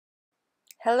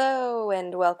Hello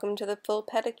and welcome to the full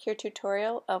pedicure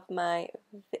tutorial of my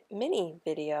mini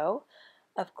video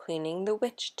of cleaning the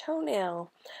witch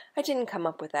toenail. I didn't come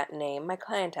up with that name. My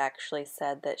client actually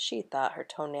said that she thought her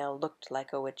toenail looked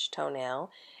like a witch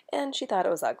toenail and she thought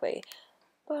it was ugly.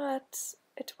 But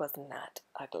it was not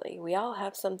ugly. We all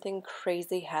have something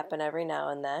crazy happen every now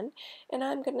and then, and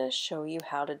I'm going to show you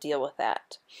how to deal with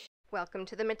that. Welcome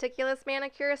to the Meticulous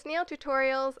Manicurist Nail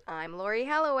Tutorials. I'm Lori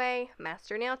Halloway,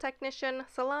 Master Nail Technician,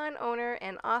 Salon owner,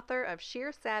 and author of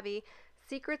Sheer Savvy,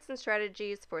 Secrets and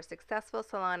Strategies for Successful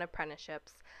Salon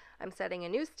Apprenticeships. I'm setting a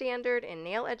new standard in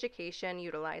nail education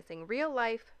utilizing real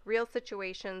life, real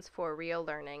situations for real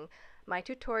learning. My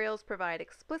tutorials provide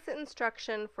explicit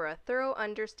instruction for a thorough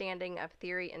understanding of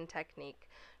theory and technique.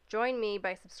 Join me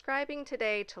by subscribing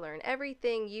today to learn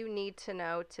everything you need to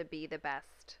know to be the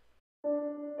best.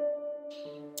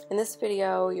 In this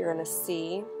video, you're going to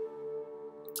see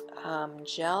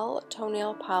gel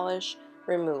toenail polish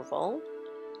removal,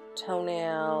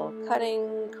 toenail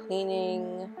cutting,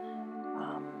 cleaning.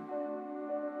 I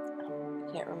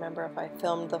can't remember if I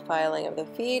filmed the filing of the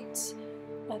feet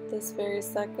at this very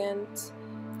second.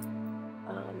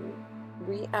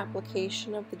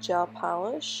 Reapplication of the gel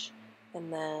polish,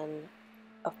 and then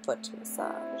a foot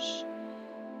massage.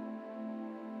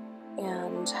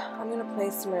 And I'm going to play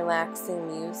some relaxing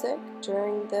music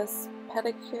during this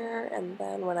pedicure, and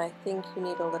then when I think you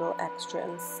need a little extra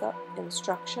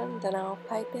instruction, then I'll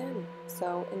pipe in.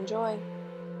 So enjoy.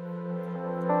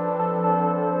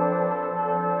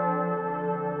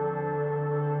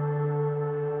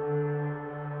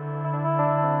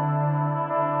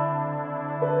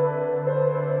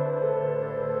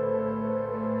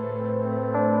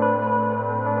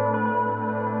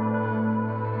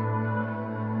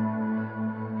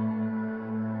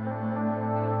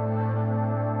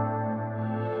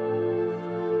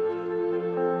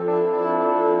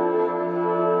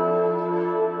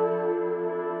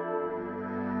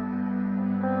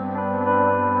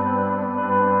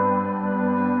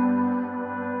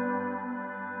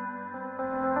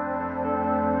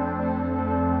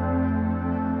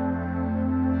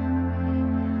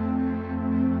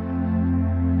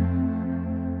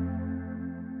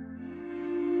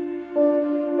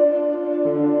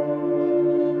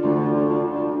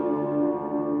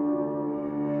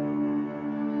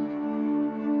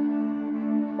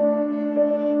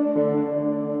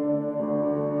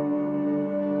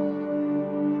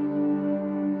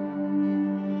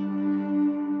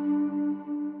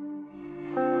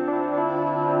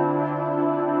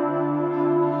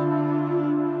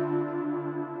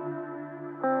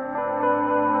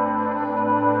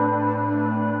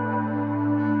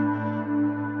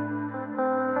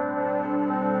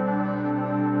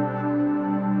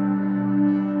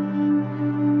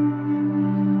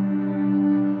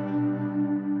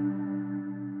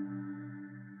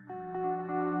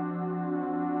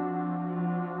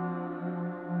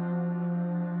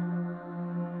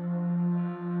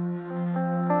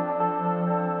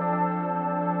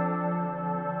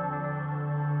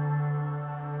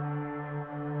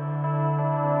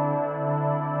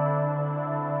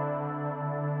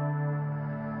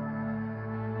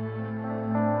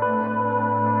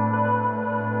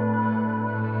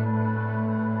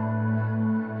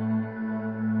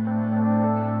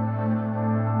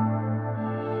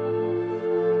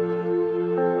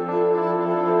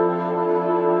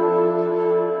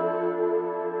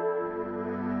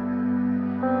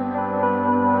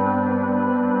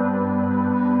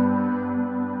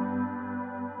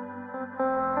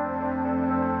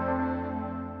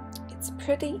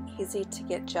 Pretty easy to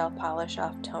get gel polish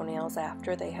off toenails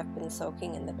after they have been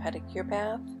soaking in the pedicure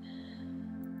bath.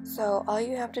 So all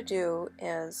you have to do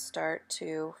is start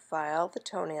to file the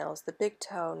toenails. The big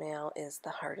toenail is the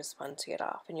hardest one to get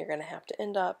off, and you're going to have to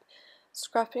end up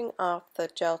scruffing off the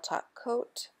gel top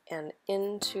coat and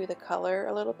into the color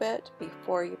a little bit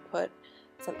before you put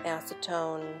some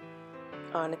acetone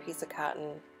on a piece of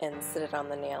cotton and sit it on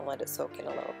the nail, let it soak in a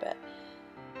little bit.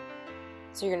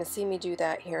 So you're going to see me do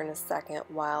that here in a second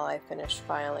while I finish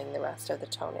filing the rest of the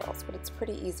toenails. But it's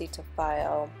pretty easy to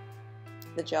file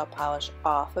the gel polish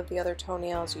off of the other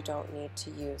toenails. You don't need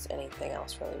to use anything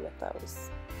else really with those.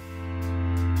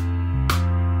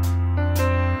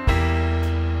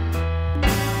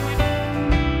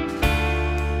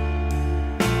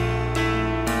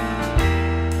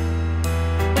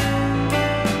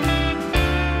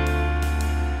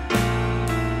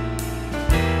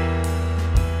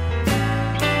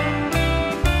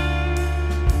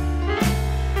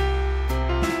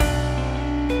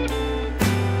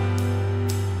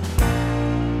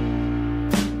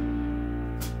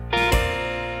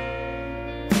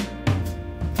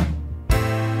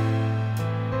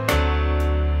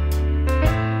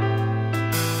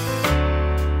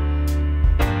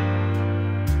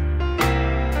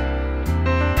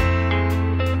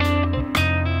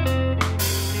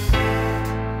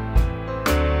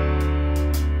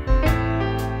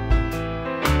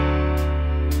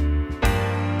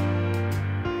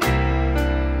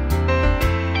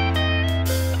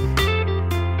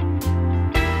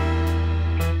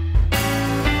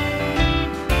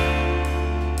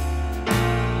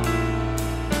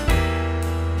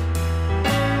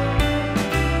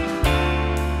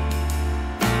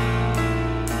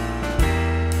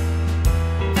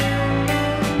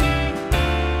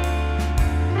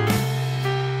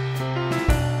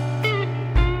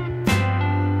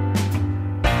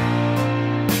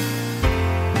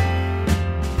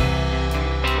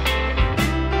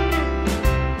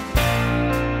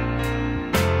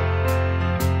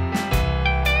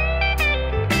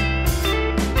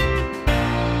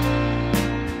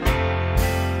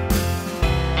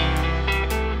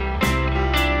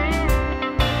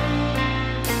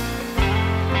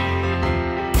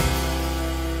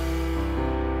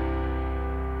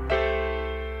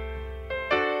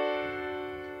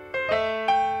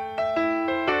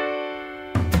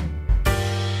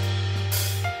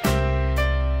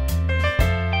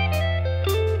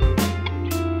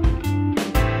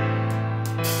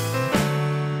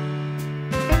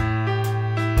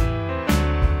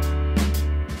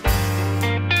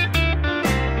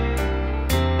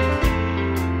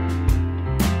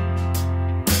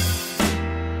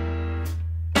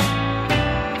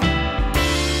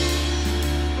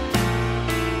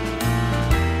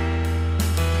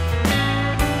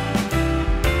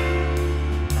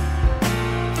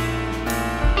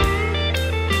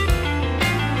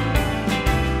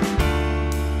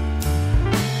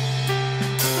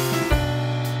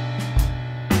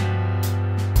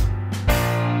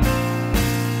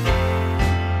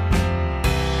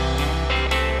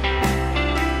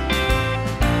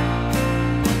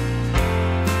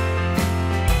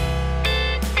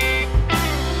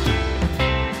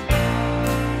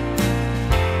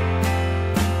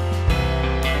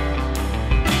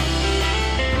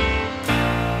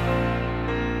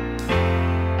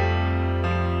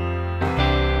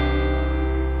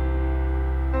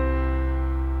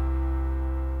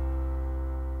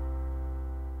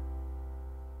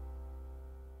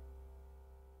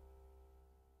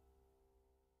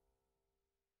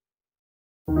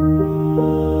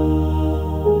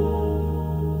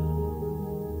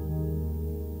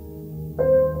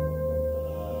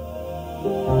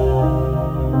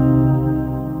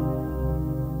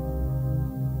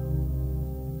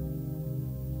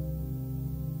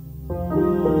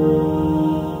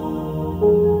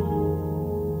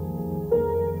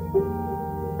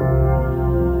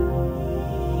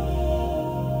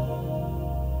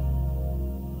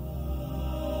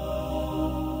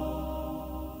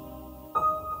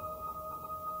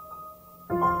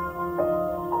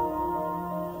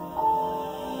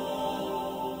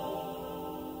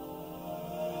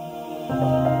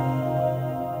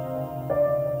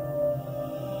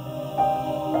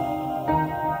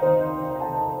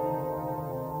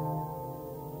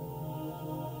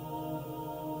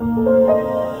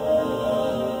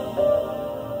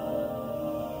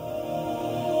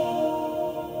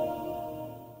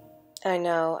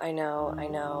 I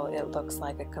know, it looks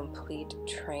like a complete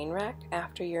train wreck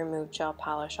after you remove gel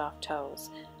polish off toes.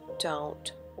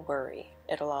 Don't worry,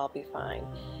 it'll all be fine.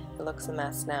 It looks a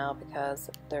mess now because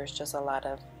there's just a lot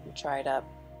of dried up,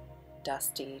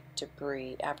 dusty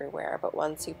debris everywhere, but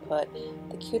once you put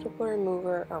the cuticle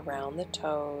remover around the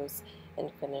toes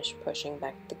and finish pushing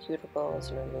back the cuticles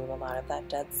and remove a lot of that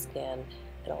dead skin,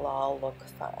 it'll all look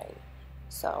fine.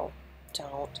 So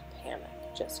don't panic,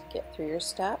 just get through your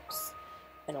steps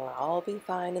and it'll all be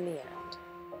fine in the end.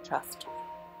 Trust me.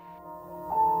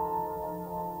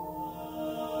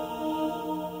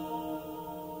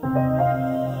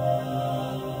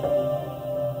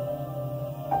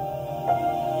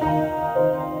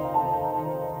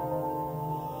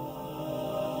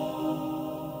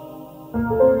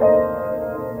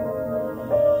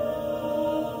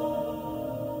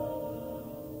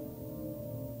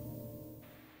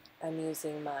 I'm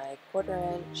using my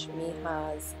 1/4"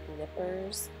 Mijas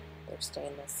nippers. They're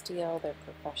stainless steel, they're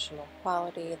professional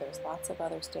quality. There's lots of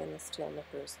other stainless steel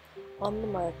nippers on the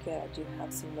market. I do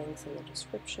have some links in the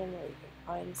description where you can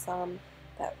find some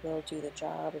that will do the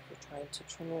job if you're trying to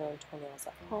trim your own toenails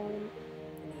at home.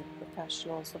 You need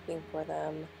professionals looking for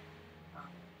them.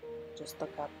 Just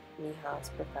look up Mijas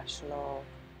professional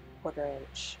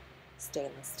 1/4"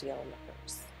 stainless steel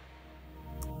nippers.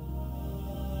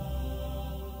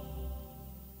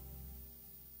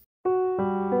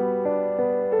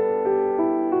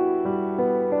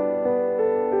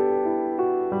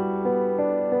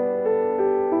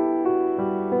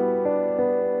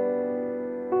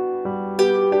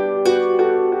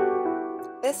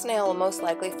 This nail will most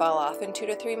likely fall off in 2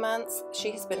 to 3 months.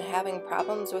 She's been having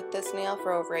problems with this nail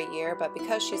for over a year, but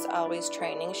because she's always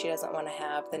training, she doesn't want to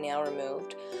have the nail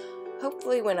removed.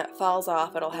 Hopefully when it falls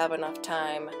off, it'll have enough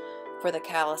time for the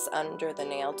callus under the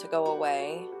nail to go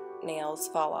away. Nails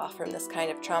fall off from this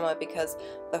kind of trauma because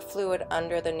the fluid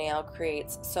under the nail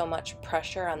creates so much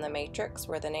pressure on the matrix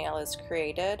where the nail is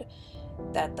created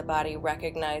that the body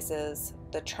recognizes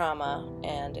the trauma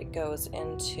and it goes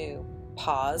into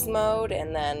pause mode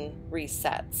and then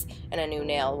resets, and a new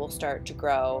nail will start to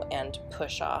grow and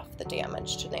push off the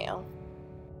damaged nail.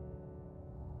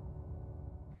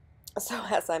 So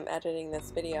as I'm editing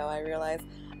this video, I realize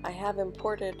I have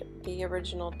imported the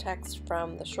original text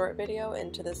from the short video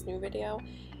into this new video,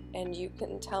 and you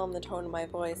can tell in the tone of my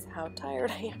voice how tired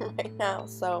I am right now.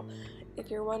 So if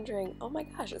you're wondering, oh my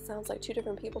gosh, it sounds like 2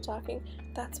 different people talking,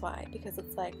 that's why, because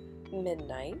it's like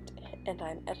midnight and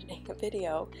I'm editing a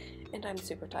video and I'm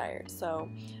super tired. So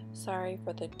sorry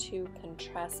for the 2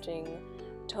 contrasting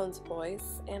tones of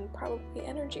voice and probably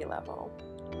energy level.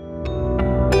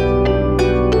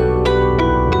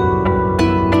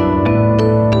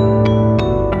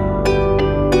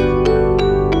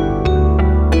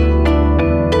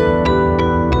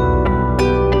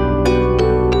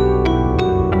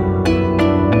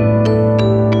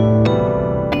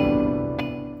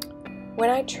 When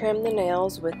I trim the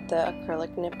nails with the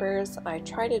acrylic nippers, I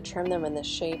try to trim them in the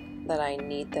shape that I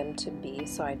need them to be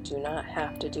so I do not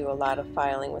have to do a lot of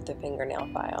filing with the fingernail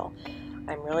file.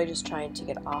 I'm really just trying to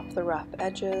get off the rough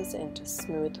edges and to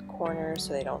smooth the corners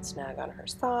so they don't snag on her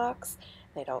socks,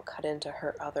 they don't cut into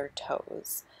her other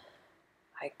toes.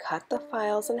 I cut the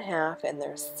files in half and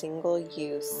they're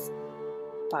single-use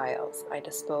files. I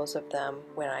dispose of them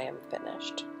when I am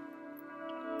finished.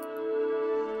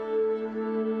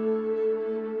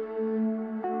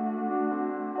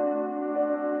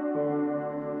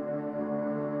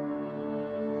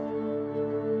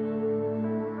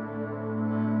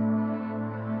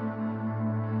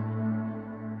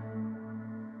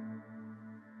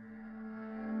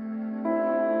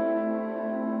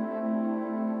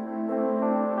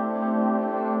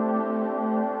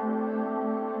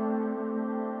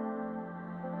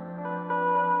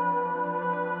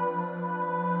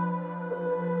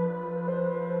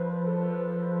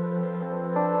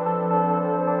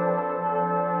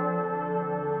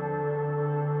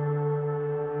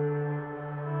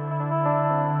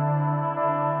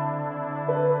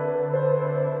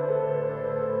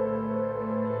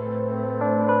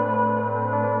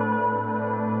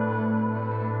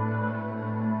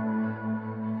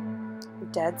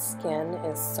 Dead skin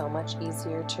is so much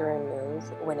easier to remove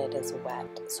when it is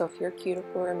wet. So if your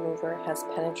cuticle remover has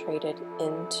penetrated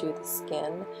into the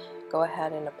skin, go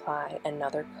ahead and apply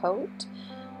another coat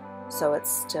so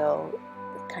it's still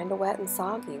kind of wet and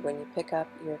soggy when you pick up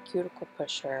your cuticle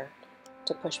pusher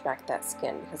to push back that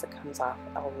skin, because it comes off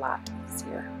a lot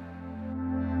easier.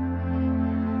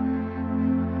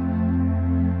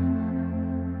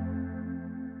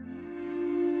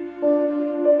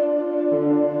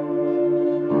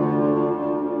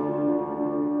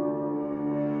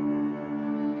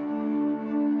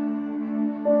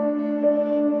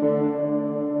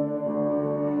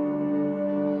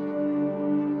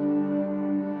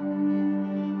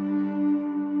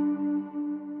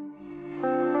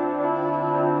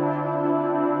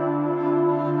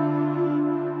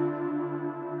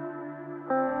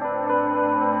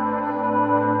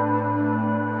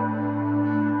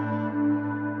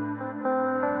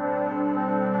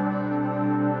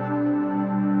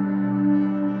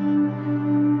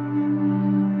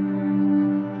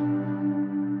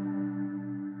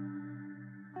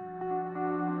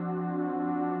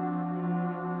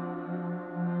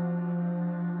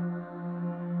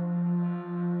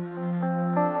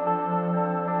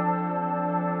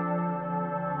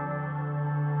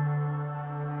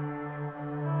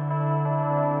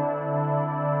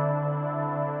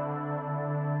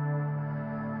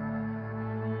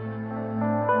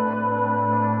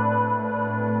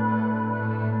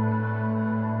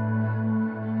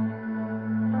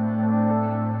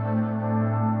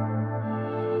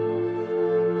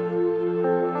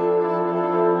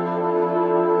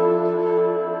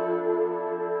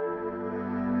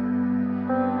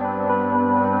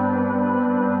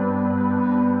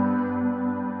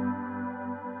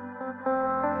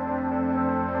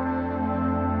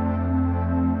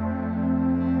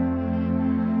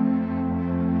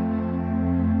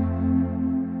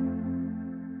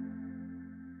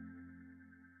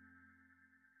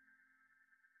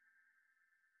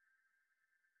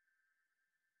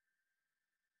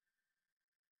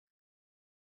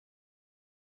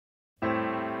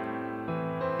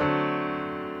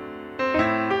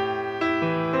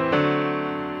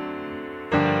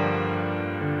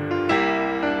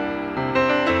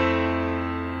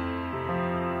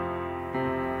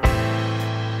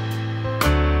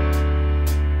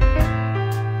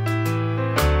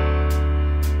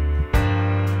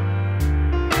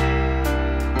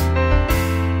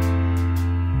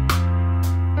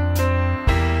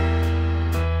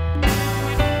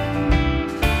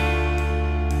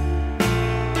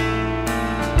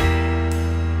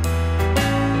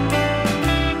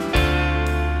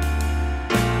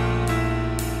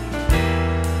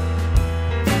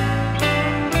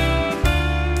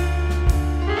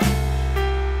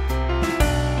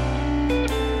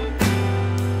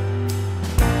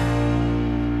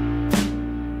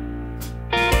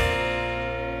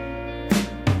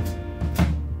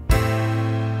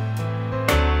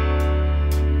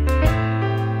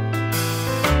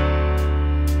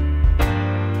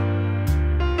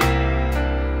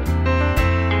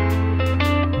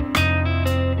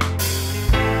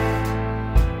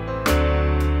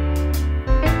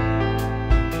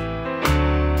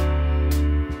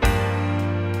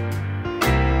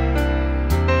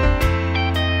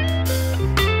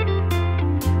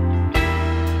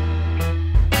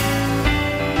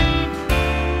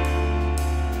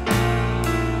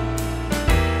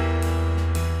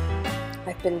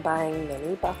 Been buying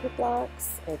mini buffer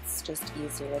blocks. It's just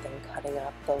easier than cutting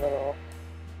up the little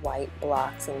white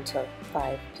blocks into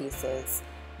 5 pieces.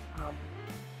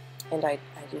 And I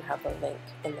do have a link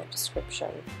in the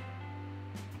description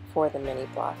for the mini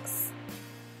blocks.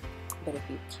 But if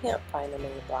you can't find the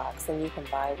mini blocks, then you can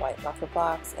buy white buffer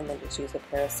blocks and then just use a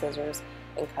pair of scissors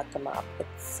and cut them up.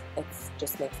 It's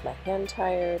just makes my hand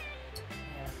tired,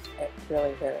 and it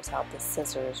really wears out the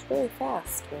scissors really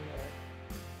fast when you're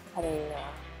cutting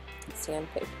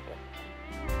sandpaper with them.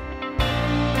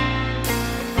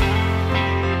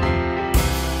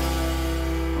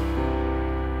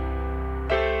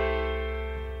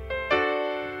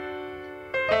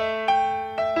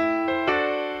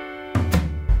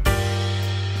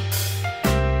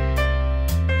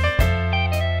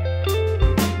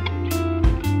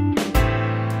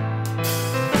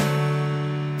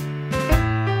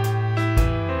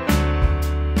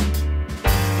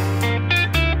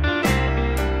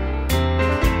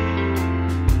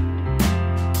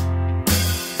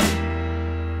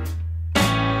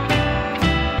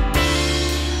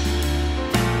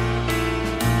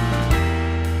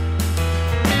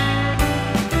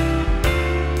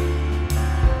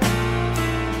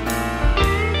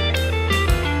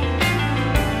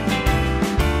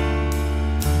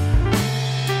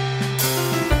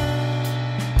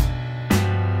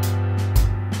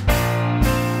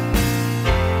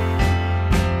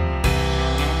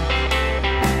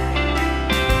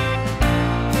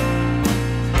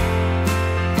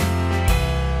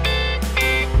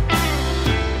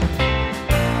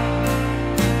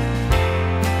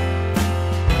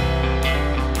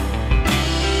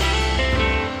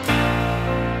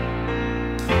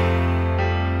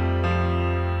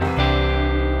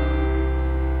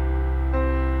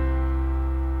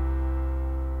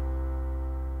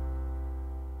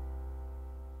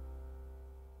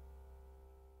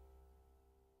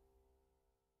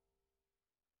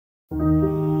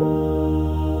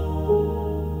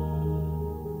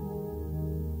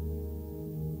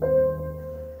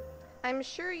 I'm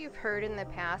sure you've heard in the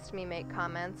past me make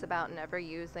comments about never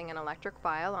using an electric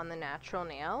file on the natural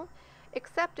nail,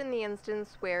 except in the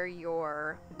instance where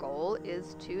your goal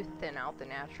is to thin out the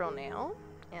natural nail.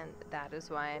 And that is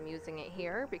why I'm using it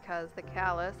here, because the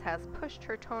callus has pushed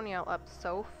her toenail up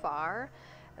so far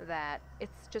that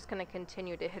it's just going to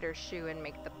continue to hit her shoe and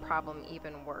make the problem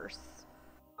even worse.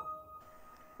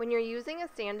 When you're using a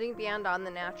sanding band on the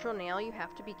natural nail, you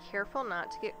have to be careful not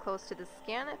to get close to the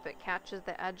skin. If it catches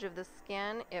the edge of the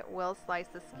skin, it will slice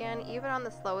the skin. Even on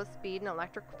the slowest speed, an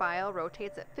electric file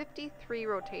rotates at 53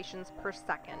 rotations per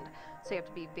second, so you have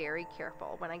to be very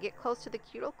careful. When I get close to the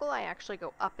cuticle, I actually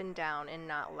go up and down and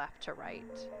not left to right.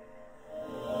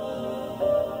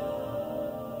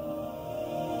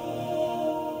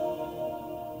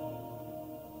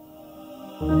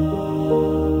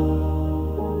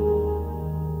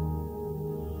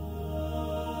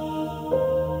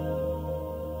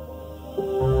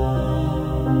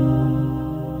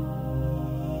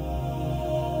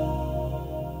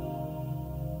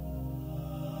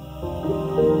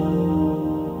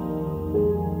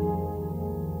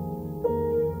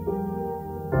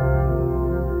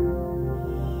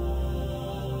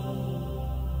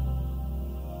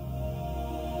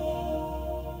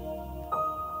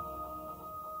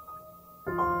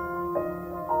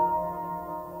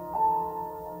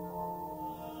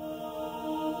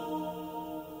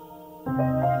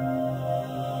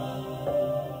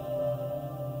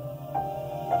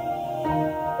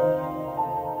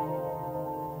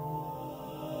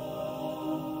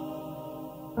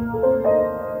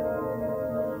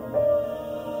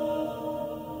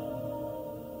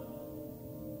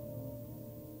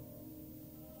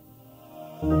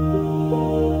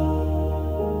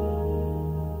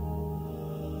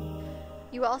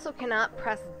 You also cannot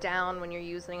press down when you're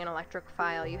using an electric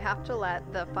file. You have to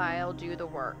let the file do the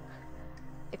work.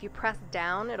 If you press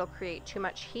down, it'll create too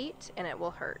much heat and it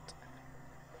will hurt.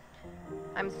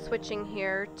 I'm switching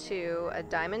here to a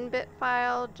diamond bit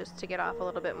file just to get off a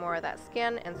little bit more of that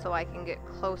skin and so I can get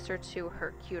closer to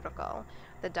her cuticle.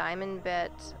 The diamond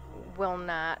bit will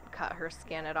not cut her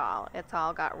skin at all. It's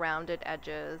all got rounded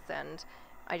edges, and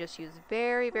I just use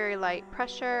very, very light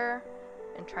pressure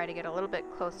and try to get a little bit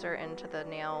closer into the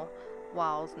nail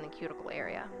walls in the cuticle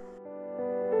area.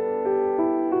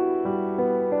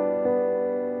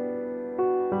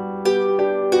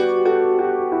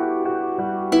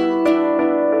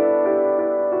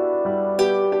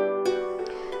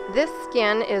 This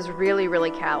skin is really,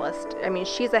 really calloused. I mean,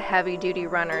 she's a heavy-duty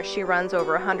runner. She runs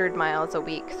over 100 miles a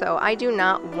week, so I do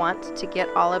not want to get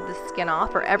all of the skin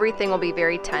off or everything will be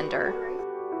very tender.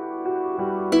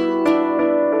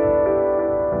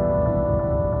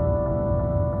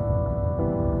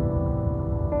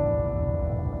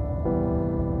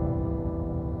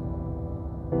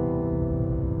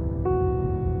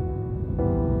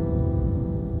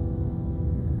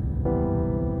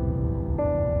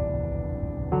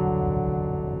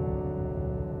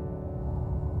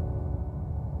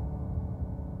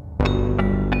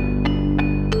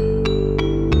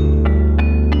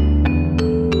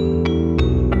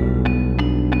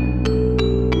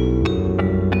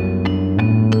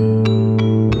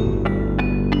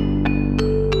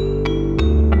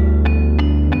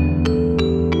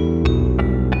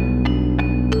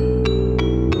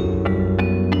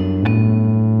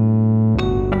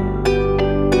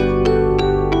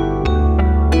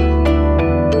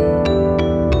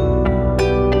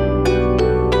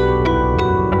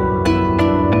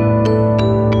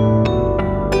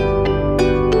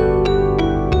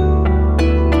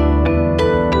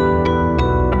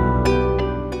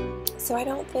 So I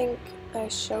don't think I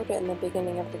showed it in the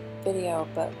beginning of the video,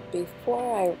 but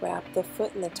before I wrap the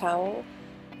foot in the towel,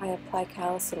 I apply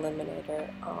Callus Eliminator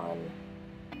on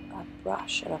a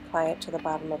brush and apply it to the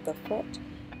bottom of the foot,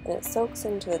 and it soaks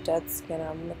into the dead skin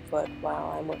on the foot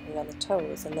while I'm working on the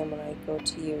toes, and then when I go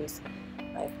to use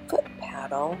my foot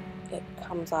paddle, it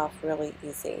comes off really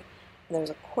easy. And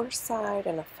there's a coarse side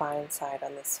and a fine side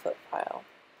on this foot file.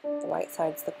 The white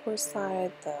side's the coarse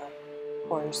side, the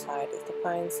orange side is the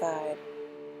fine side,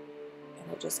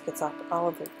 and it just gets off all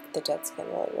of the dead skin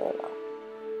really, really well.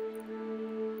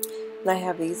 And I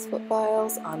have these foot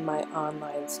files on my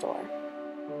online store.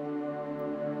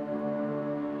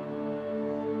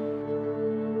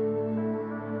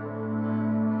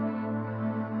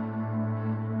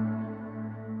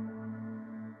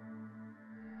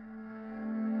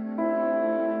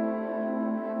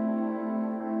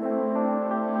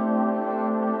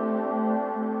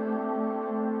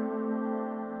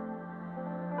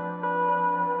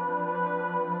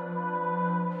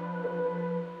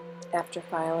 After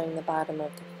filing the bottom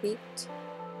of the feet,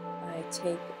 I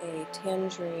take a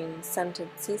tangerine scented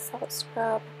sea salt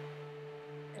scrub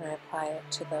and I apply it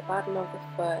to the bottom of the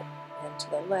foot and to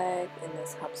the leg, and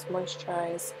this helps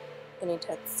moisturize any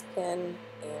dead skin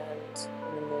and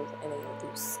remove any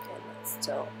loose skin that's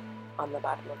still on the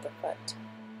bottom of the foot.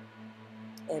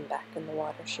 And back in the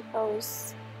water she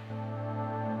goes.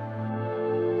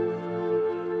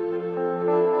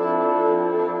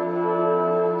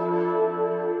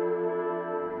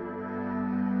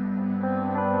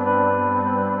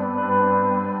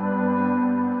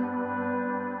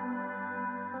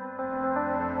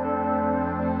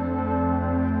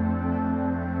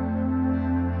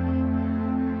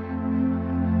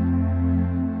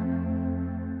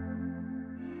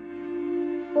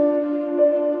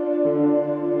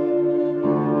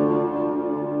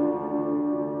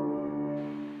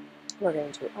 We're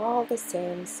going to do all the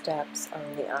same steps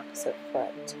on the opposite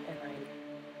foot, and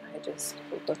I just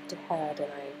looked ahead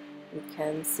and you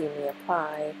can see me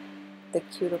apply the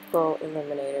Cuticle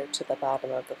Eliminator to the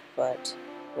bottom of the foot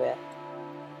with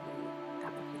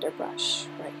the applicator brush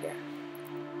right here.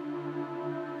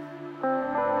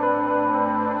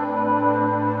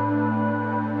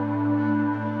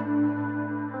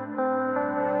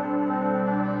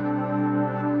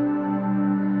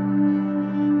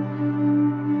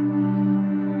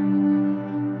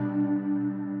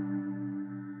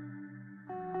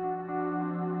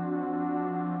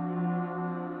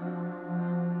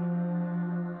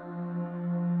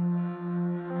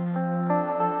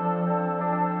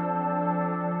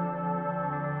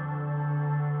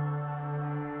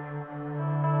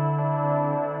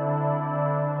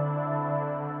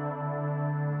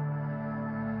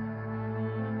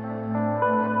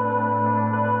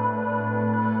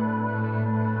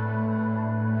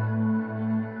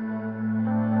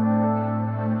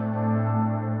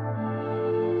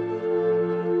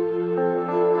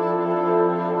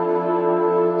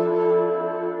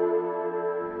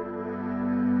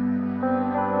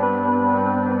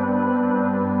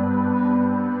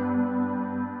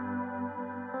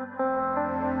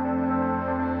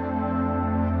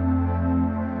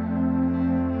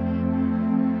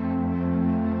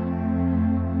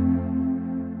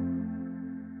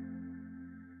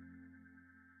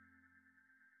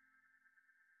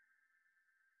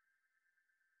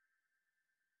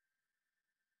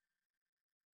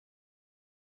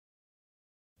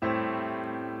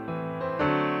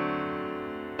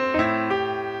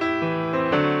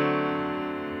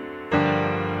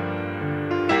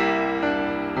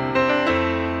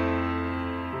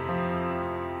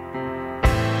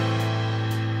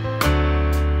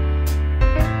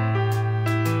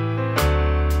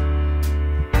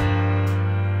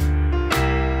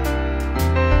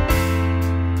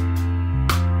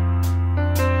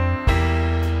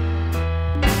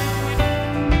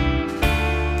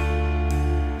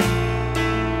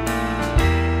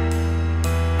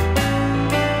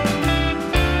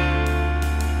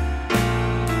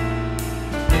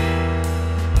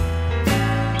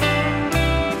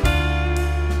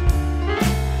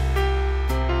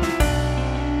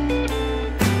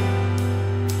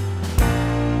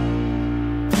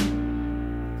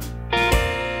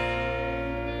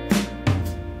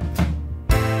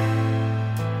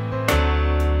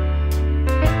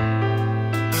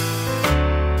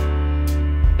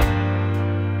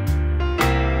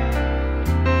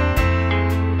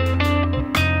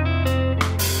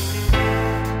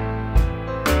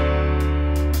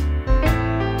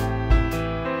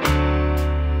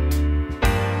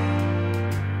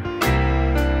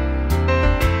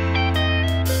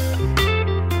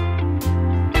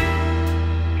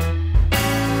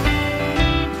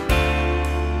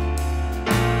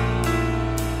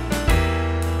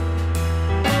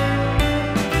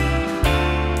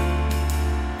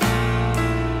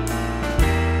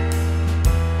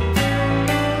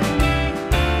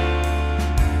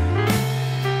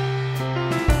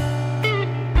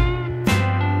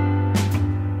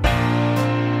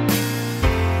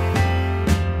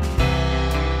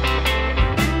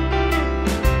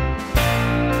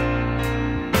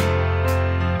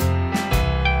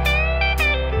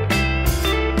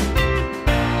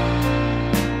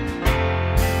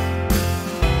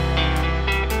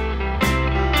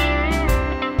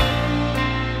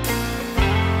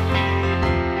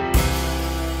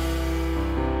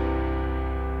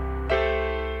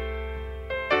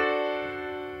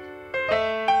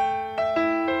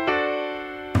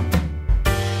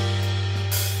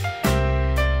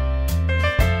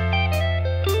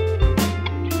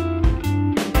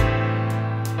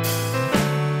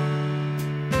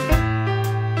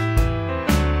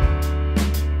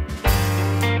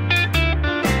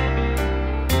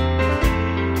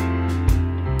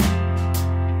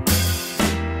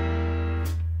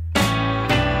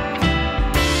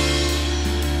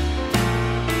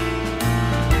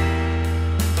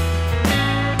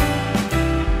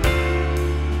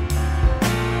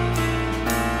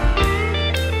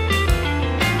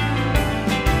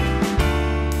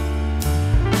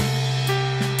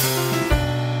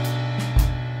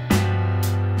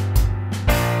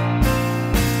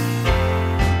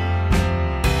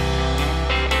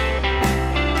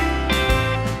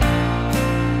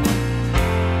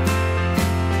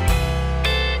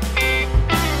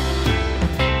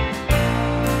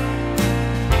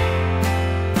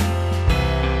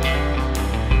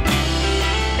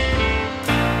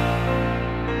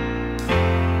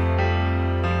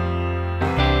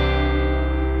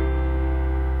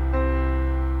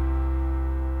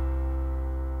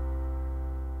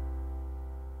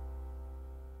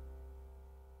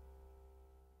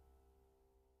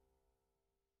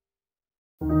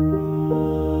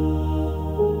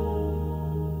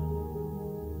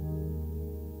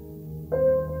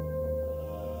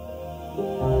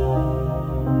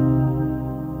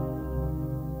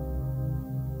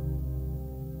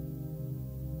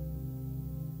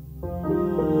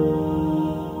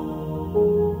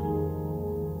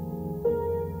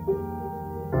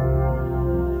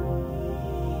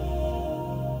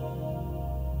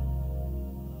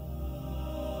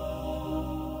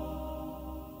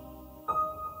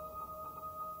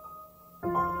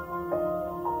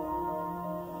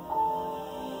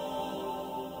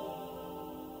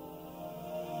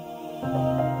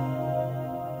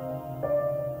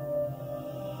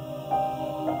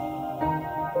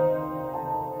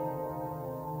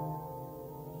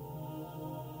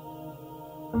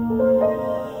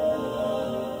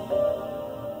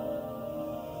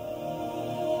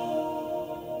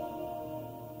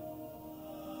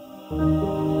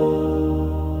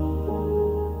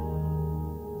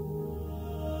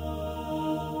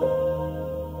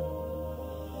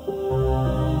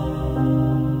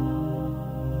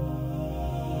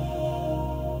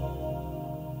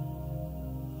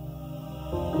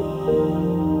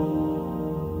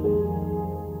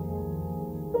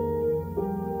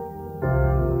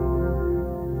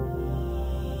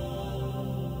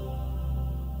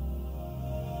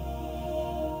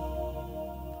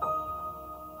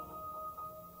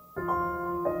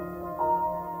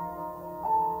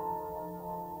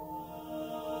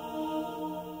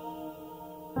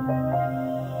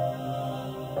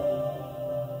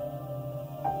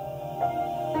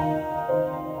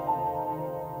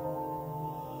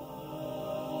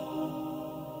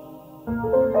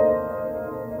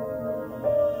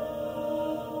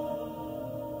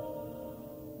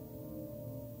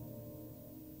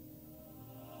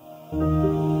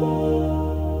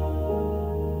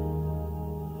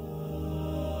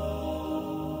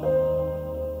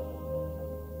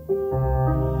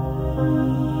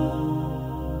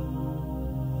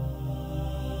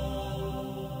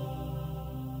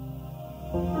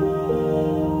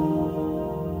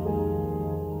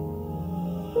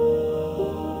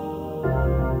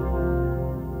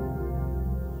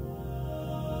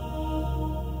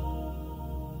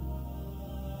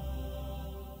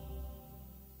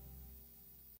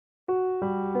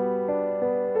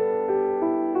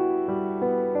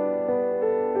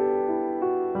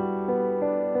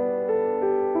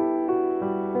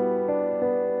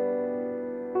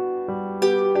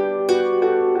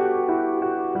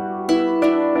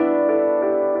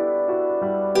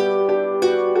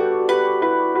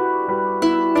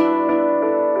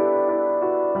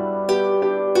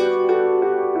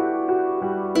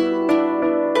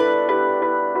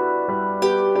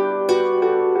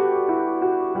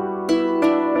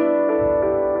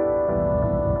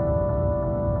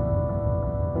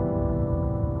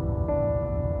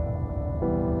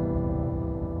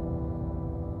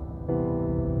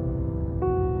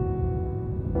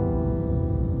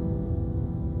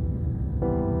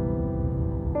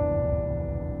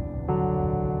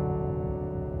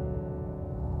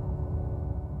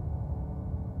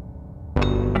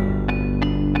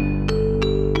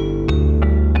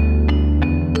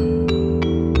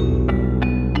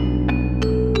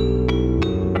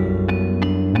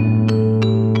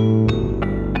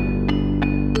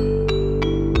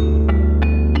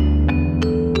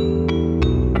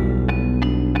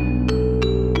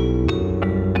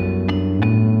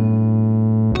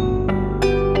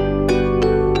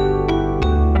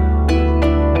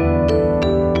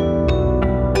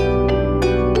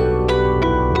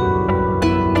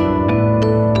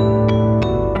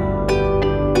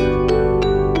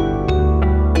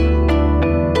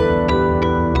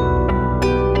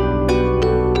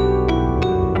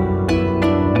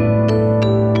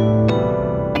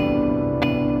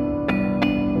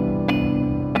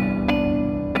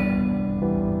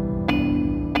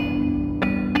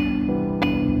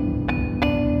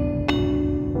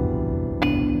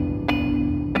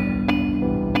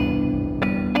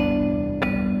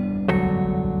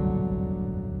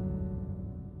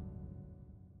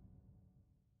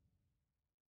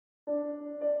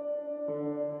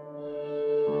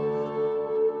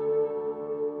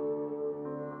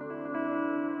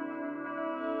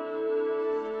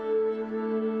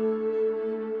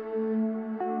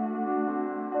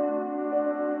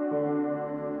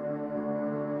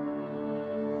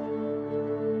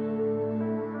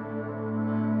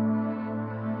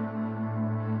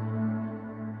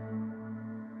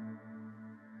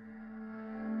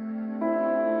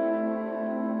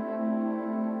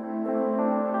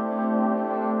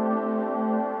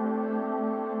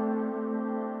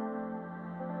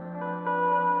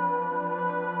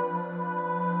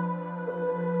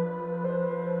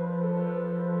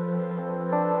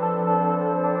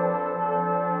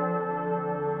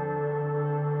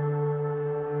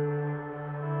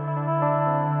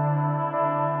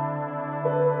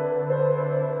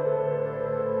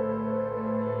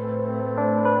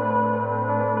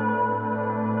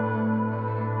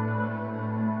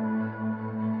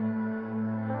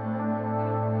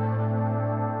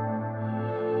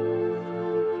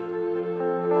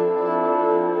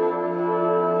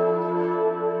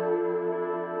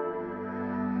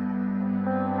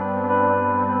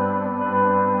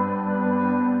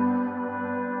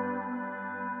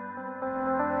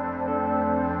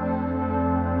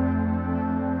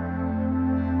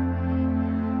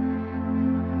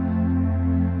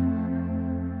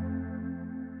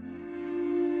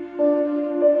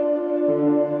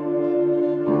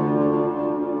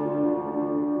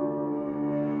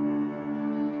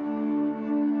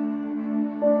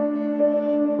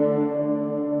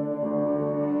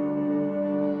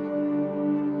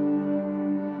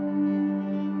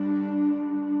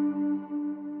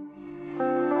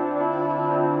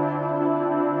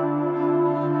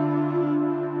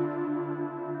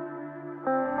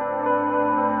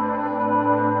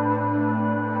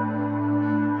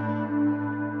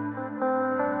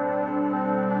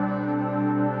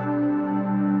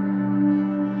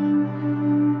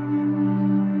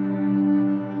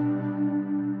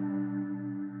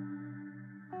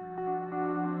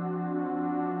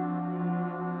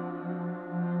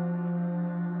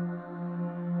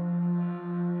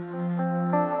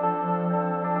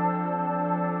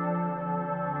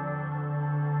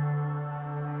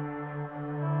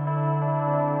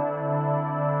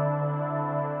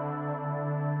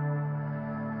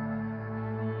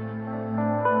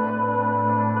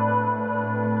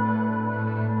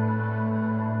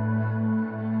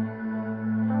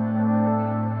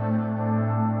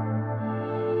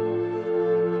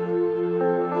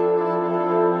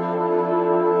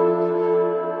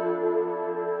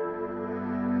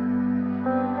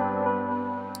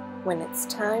 When it's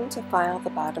time to file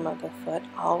the bottom of the foot,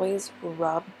 always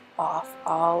rub off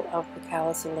all of the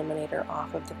Callus Eliminator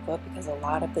off of the foot, because a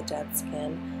lot of the dead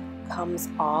skin comes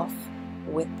off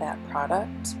with that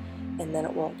product, and then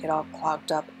it won't get all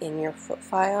clogged up in your foot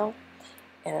file,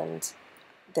 and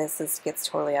this gets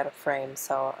totally out of frame,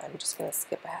 so I'm just going to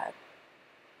skip ahead.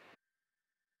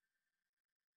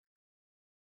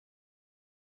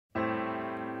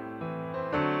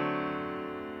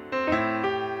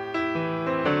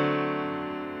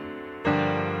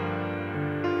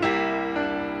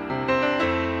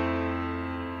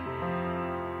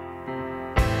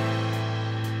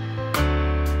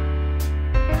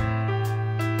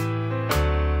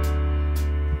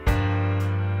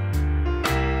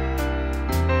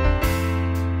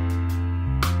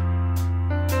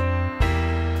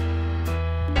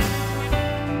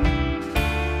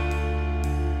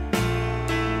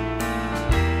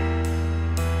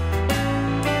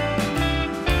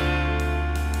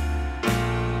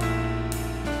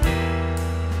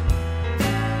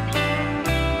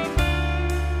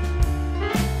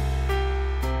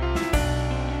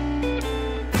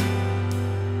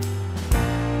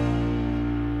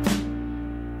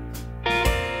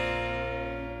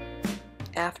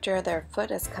 After their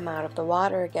foot has come out of the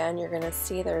water again, you're going to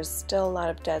see there's still a lot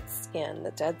of dead skin.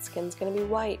 The dead skin's going to be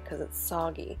white because it's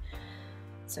soggy.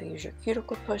 So use your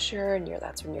cuticle pusher, and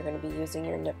that's when you're going to be using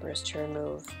your nippers to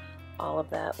remove all of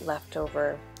that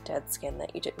leftover dead skin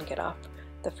that you didn't get off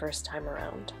the first time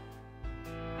around.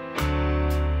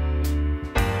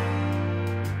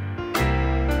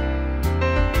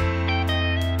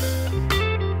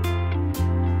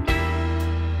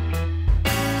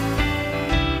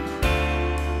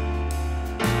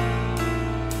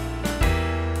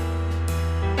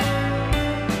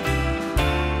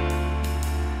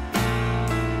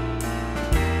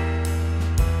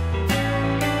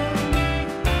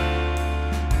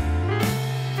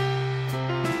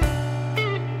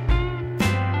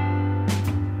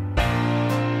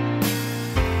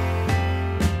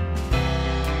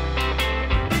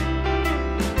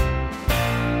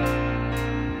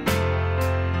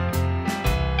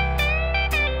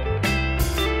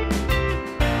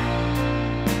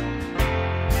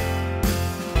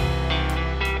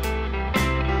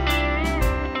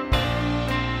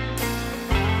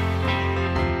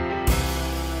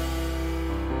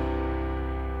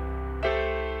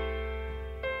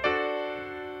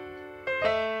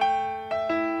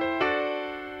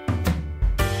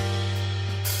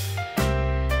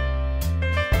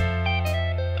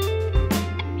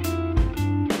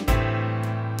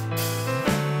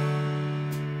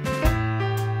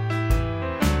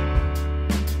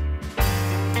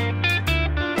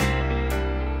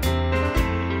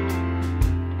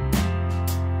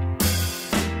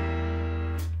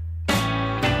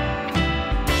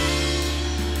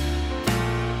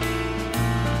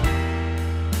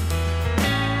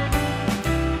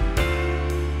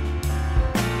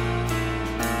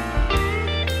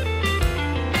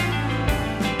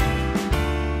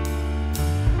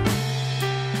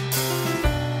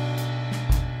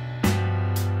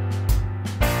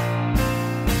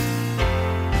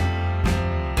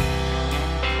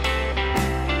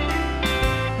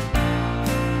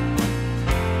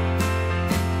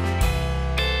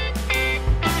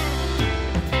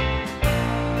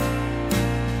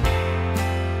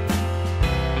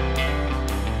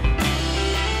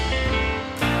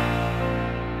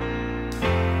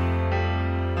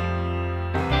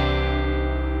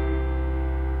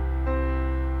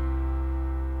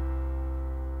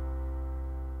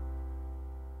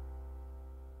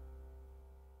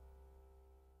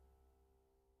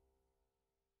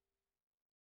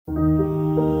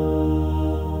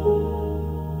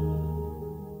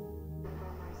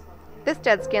 This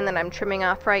dead skin that I'm trimming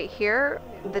off right here,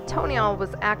 the toenail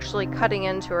was actually cutting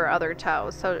into her other toe,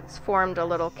 so it's formed a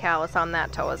little callus on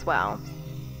that toe as well.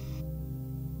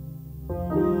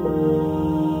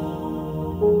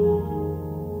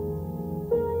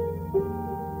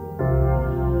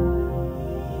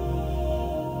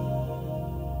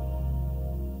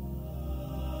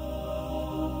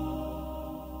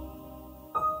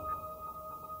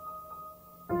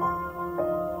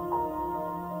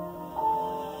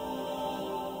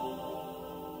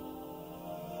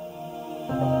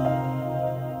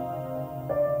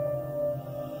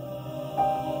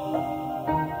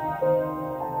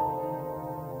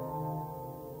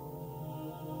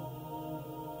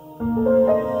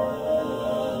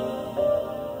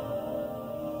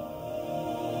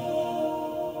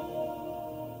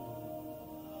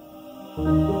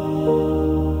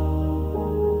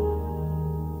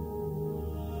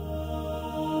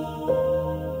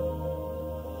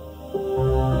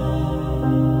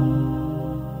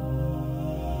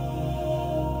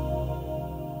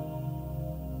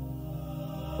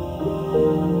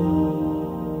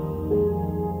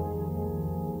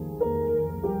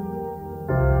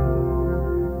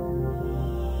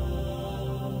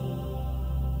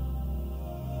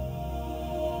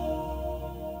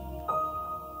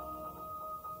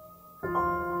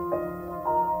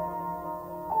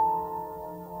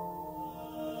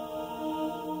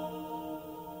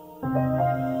 Here's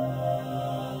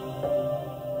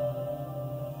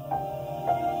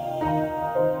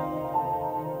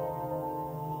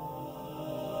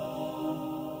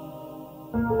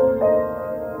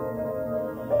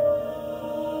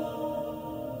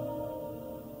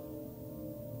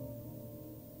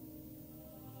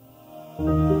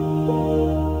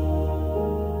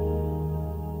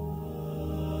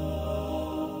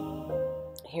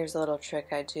a little trick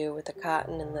I do with the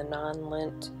cotton and the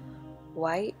non-lint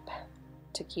wipe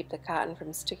to keep the cotton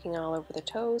from sticking all over the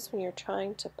toes when you're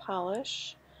trying to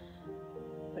polish.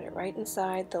 Put it right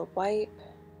inside the wipe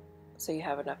so you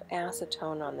have enough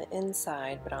acetone on the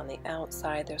inside, but on the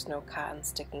outside there's no cotton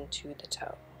sticking to the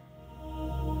toe.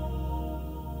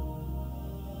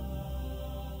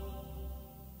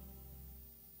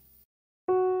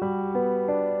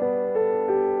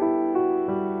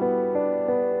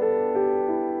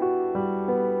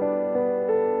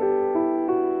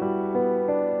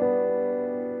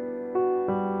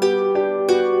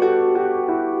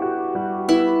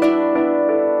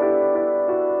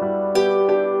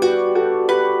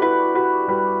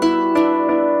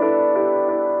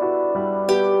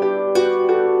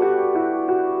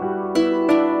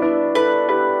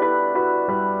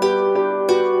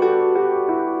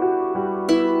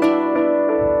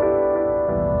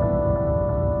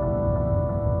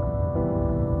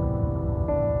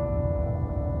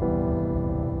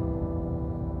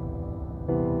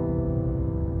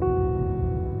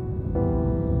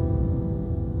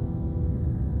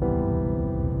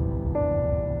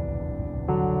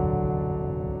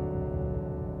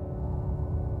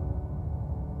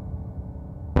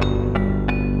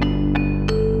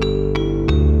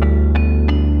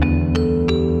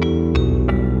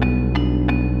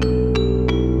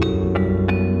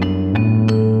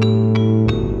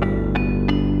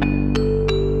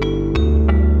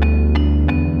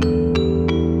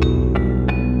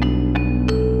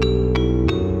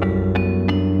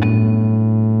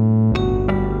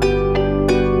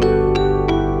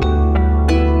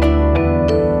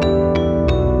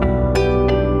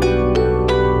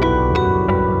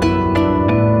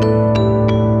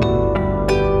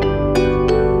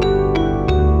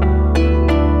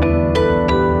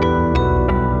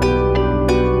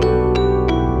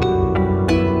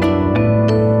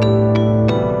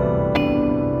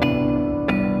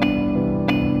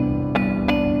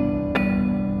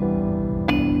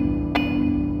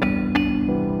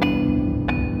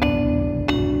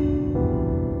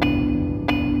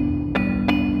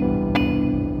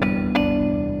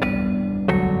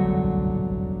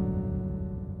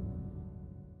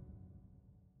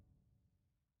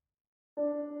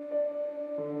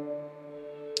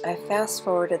 I fast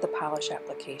forwarded the polish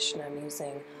application. I'm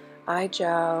using eye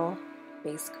gel,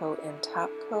 base coat and top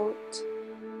coat,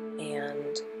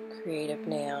 and Creative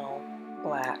Nail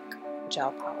black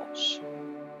gel polish.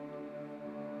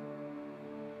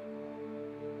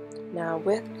 Now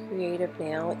with Creative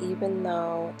Nail, even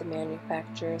though the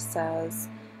manufacturer says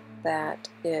that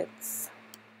it's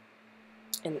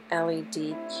an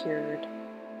LED cured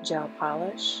gel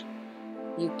polish,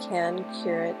 you can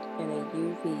cure it in a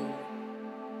UV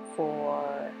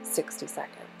for 60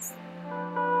 seconds.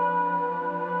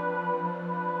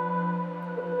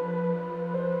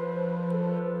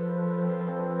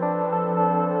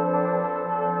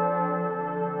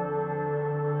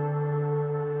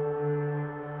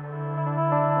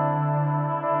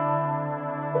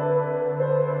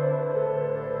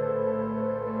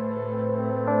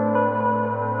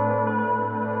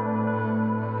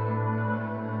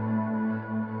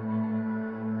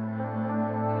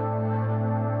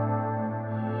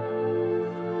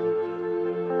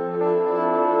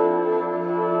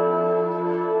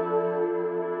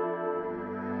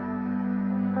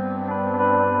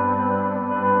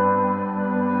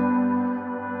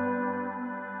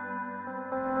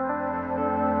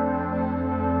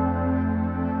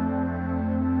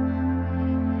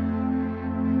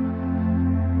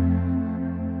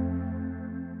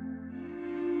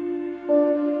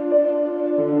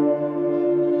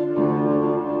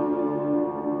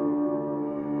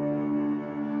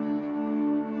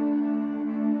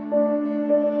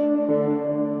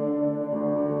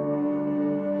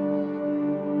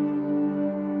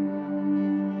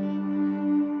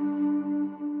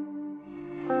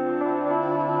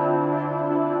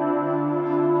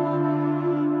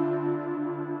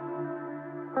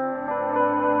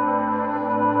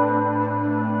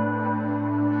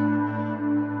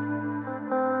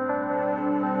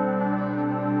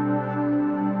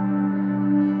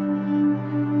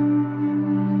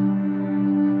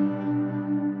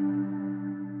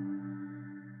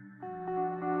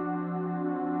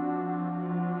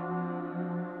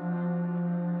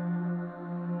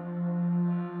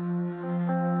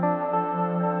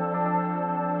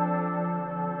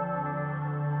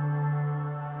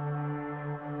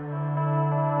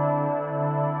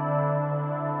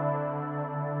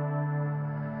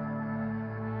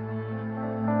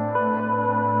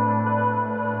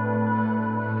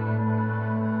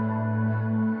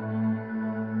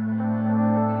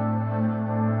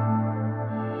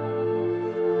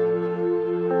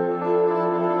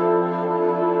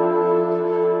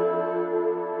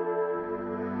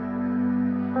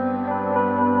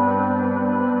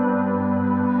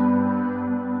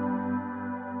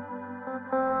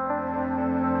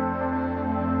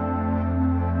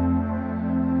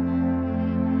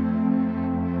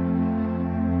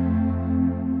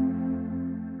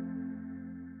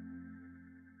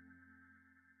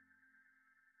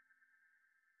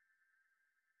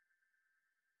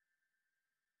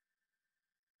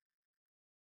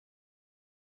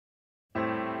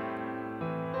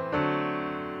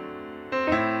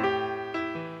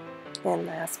 And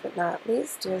last but not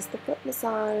least is the foot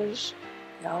massage.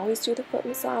 You always do the foot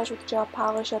massage with gel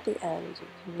polish at the end. You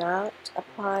cannot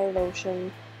apply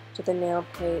lotion to the nail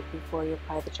plate before you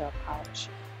apply the gel polish.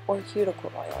 Or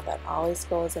cuticle oil, that always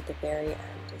goes at the very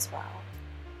end as well.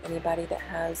 Anybody that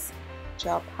has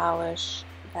gel polish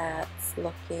that's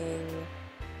looking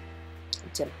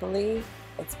dimply,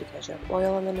 it's because you have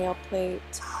oil on the nail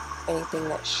plate. Anything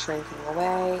that's shrinking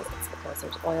away, it's because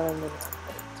there's oil in the nail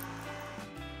plate.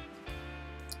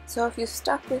 So if you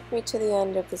stuck with me to the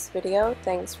end of this video,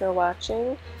 thanks for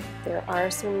watching. There are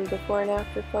some before and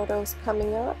after photos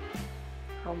coming up.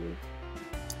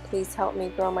 Please help me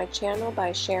grow my channel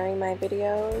by sharing my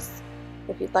videos.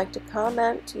 If you'd like to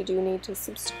comment, you do need to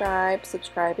subscribe.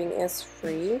 Subscribing is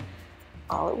free.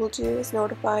 All it will do is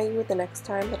notify you the next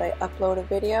time that I upload a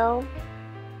video.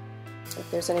 If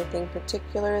there's anything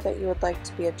particular that you would like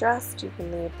to be addressed, you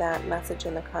can leave that message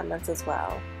in the comments as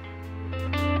well.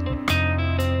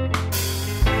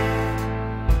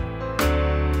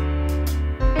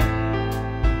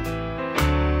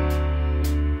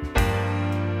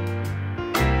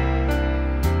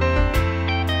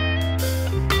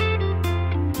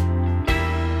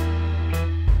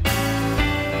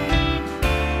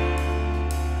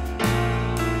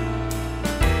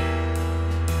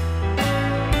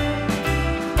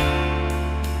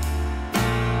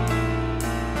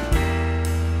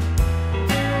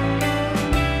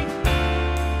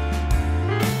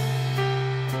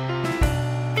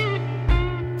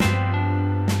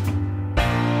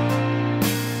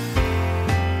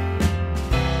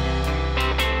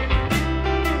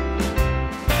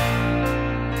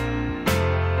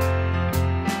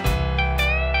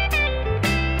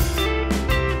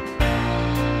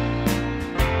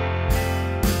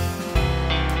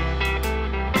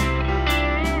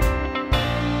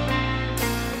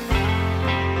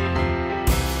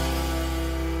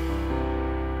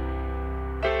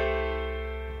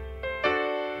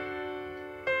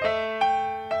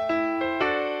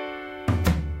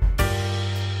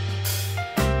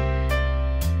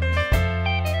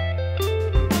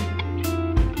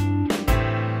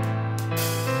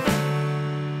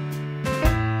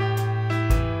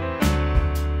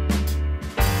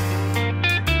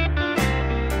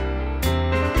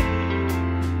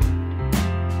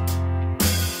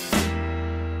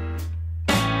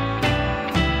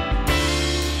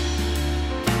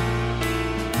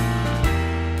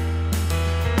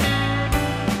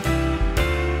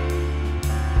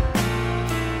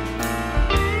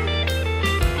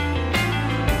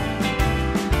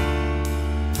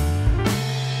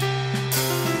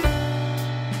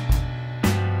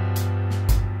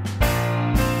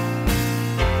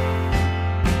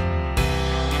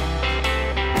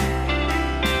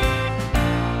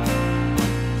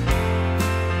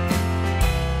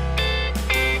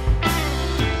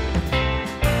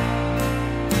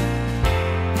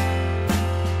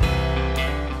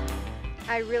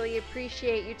 I really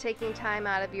appreciate you taking time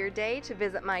out of your day to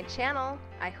visit my channel.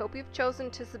 I hope you've chosen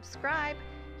to subscribe.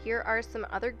 Here are some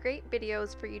other great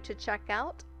videos for you to check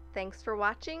out. Thanks for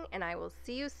watching, and I will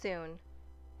see you soon.